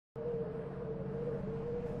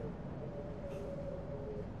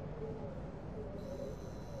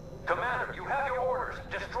Commander, you have your orders.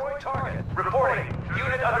 Destroy target. Reporting.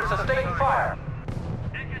 Unit under sustained fire.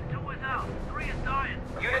 Engine 2 is out. 3 is dying.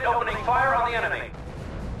 Unit opening fire on the enemy.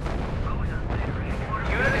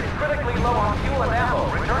 Unit is critically low on fuel and ammo.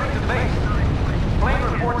 Returning to base. Plane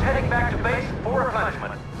reports heading back to base for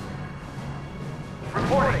replenishment.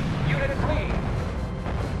 Reporting. Unit fleeing.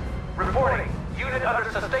 Reporting. Unit under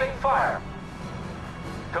sustained fire.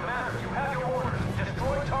 Commander, you have your orders.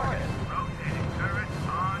 Destroy target. Rotating turret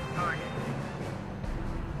on target.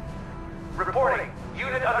 Reporting.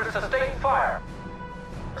 Unit under sustained fire.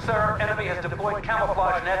 Sir, enemy has deployed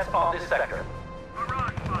camouflage nets on this sector.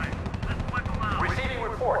 Barrage fire. Let's wipe them out. Receiving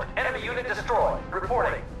report. Enemy unit destroyed.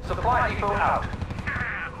 Reporting. Supply depot out.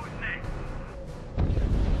 Who's next?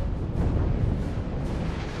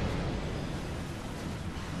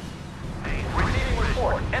 Receiving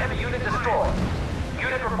report. Enemy unit destroyed.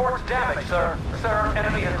 Unit reports damage, sir. Sir,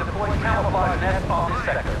 enemy has deployed camouflage nets on this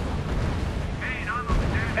sector. Kane, I'm over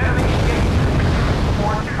there. Enemy engaged.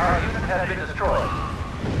 Report. Our unit has been destroyed.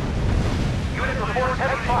 Unit reports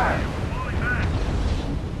heavy fire.